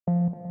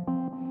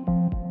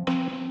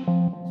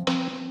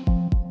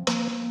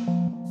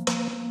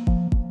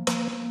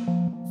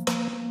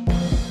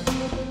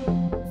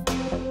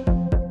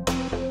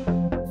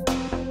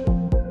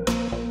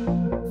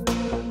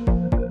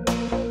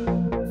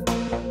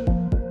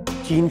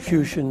Gene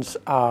fusions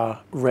are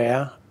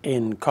rare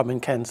in common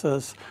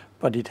cancers,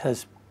 but it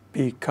has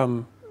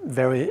become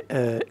very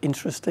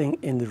interesting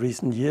in the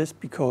recent years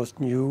because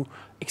new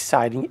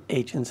exciting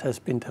agents has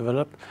been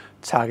developed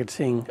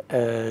targeting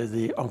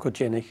the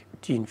oncogenic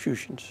gene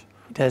fusions.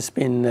 It has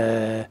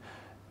been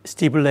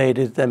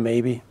stipulated that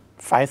maybe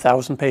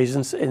 5,000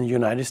 patients in the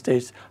United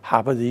States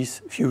harbor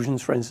these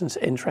fusions, for instance,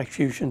 NTRK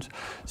fusions.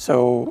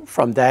 So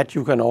from that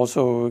you can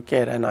also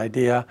get an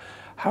idea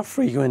how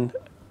frequent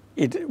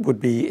it would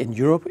be in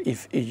Europe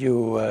if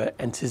you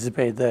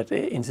anticipate that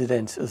the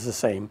incidence is the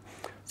same.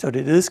 So it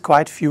is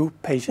quite few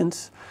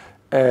patients,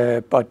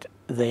 but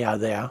they are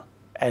there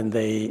and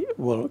they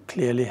will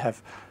clearly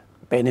have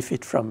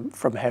benefit from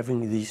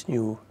having these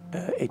new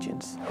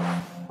agents.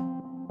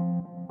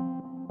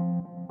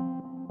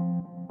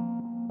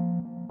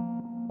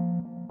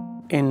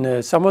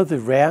 In some of the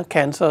rare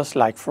cancers,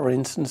 like for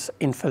instance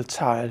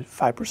infantile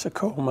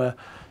fibrosarcoma,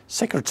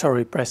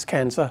 secretory breast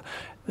cancer,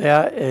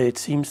 there it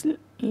seems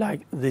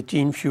like the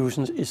gene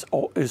fusion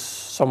is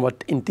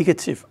somewhat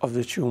indicative of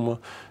the tumor.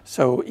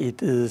 So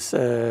it is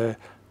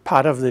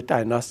part of the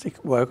diagnostic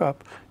workup.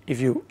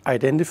 If you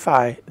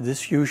identify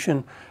this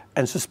fusion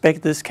and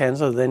suspect this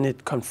cancer, then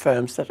it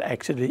confirms that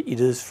actually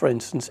it is, for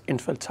instance,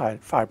 infantile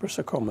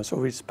fibrosarcoma.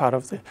 So it's part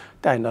of the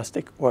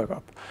diagnostic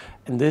workup.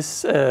 And this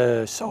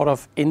sort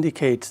of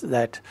indicates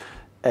that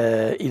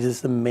it is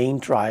the main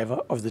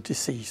driver of the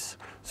disease.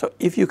 So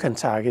if you can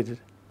target it,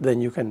 then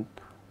you can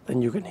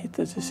hit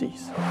the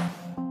disease.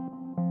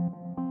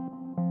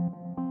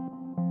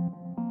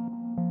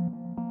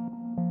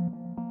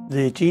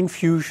 The gene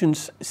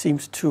fusions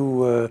seems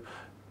to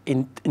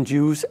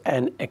induce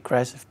an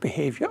aggressive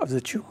behavior of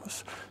the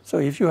tumors. So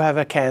if you have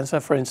a cancer,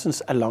 for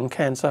instance, a lung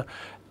cancer,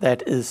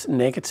 that is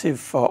negative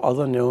for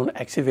other known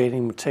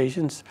activating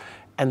mutations,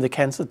 and the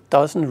cancer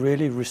doesn't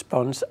really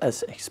respond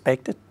as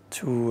expected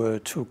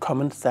to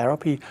common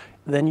therapy,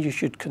 then you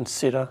should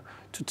consider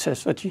to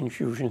test for gene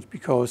fusions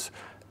because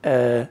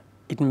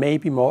it may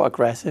be more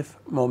aggressive,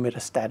 more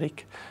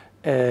metastatic,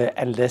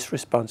 and less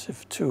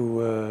responsive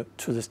to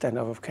the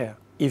standard of care.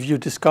 If you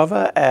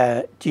discover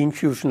a gene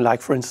fusion,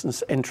 like for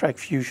instance NTRK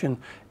fusion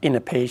in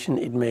a patient,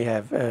 it may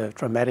have a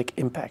dramatic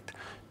impact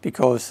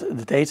because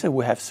the data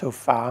we have so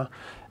far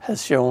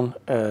has shown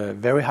a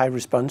very high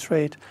response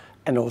rate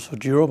and also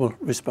durable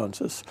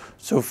responses.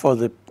 So for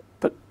the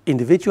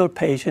individual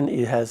patient,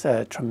 it has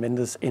a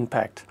tremendous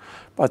impact.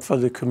 But for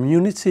the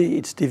community,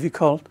 it's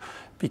difficult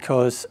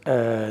because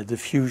the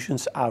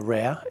fusions are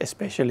rare,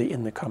 especially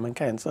in the common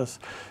cancers.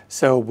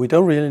 So we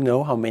don't really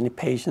know how many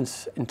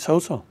patients in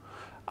total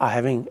are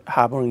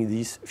harboring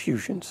these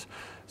fusions.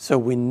 So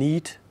we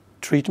need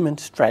treatment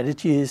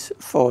strategies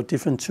for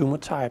different tumor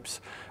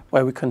types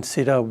where we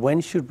consider when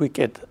should we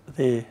get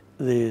the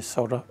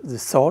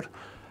thought,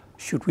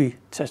 should we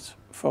test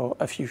for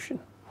a fusion?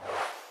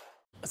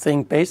 I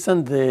think based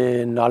on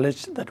the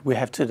knowledge that we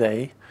have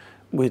today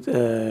with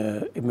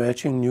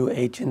emerging new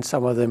agents,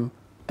 some of them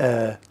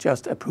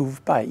just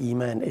approved by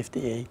EMA and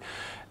FDA,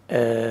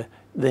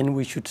 then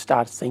we should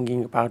start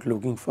thinking about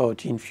looking for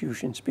gene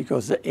fusions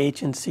because the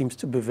agent seems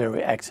to be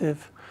very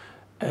active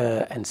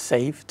and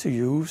safe to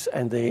use,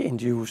 and they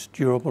induce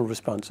durable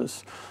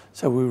responses.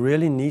 So we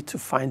really need to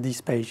find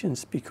these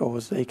patients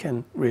because they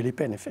can really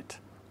benefit.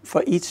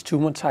 For each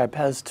tumor type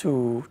has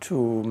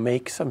to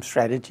make some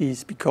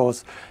strategies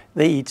because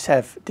they each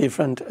have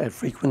different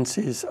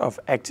frequencies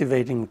of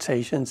activating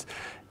mutations.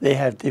 They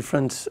have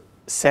different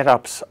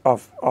setups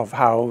of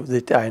how the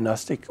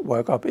diagnostic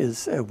workup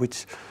is,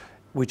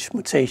 which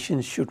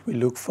mutations should we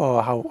look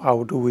for,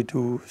 how do we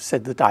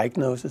set the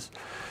diagnosis.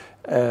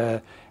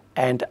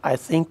 And I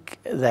think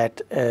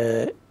that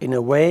in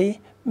a way,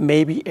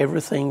 maybe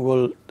everything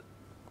will,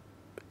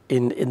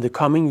 in the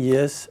coming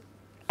years,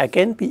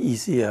 again be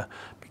easier.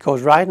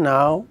 Because right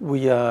now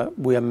we are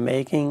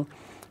making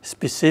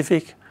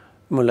specific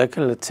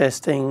molecular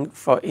testing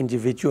for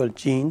individual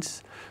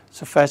genes.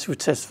 So first we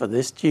test for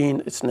this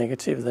gene, it's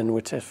negative, then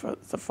we test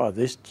for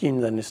this gene,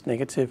 then it's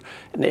negative.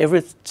 And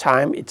every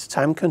time it's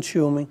time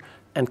consuming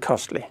and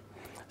costly.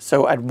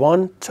 So at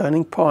one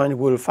turning point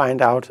we'll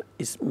find out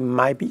it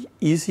might be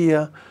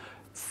easier,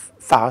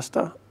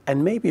 faster,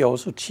 and maybe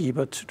also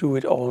cheaper to do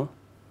it all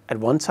at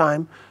one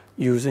time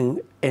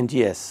using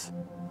NGS.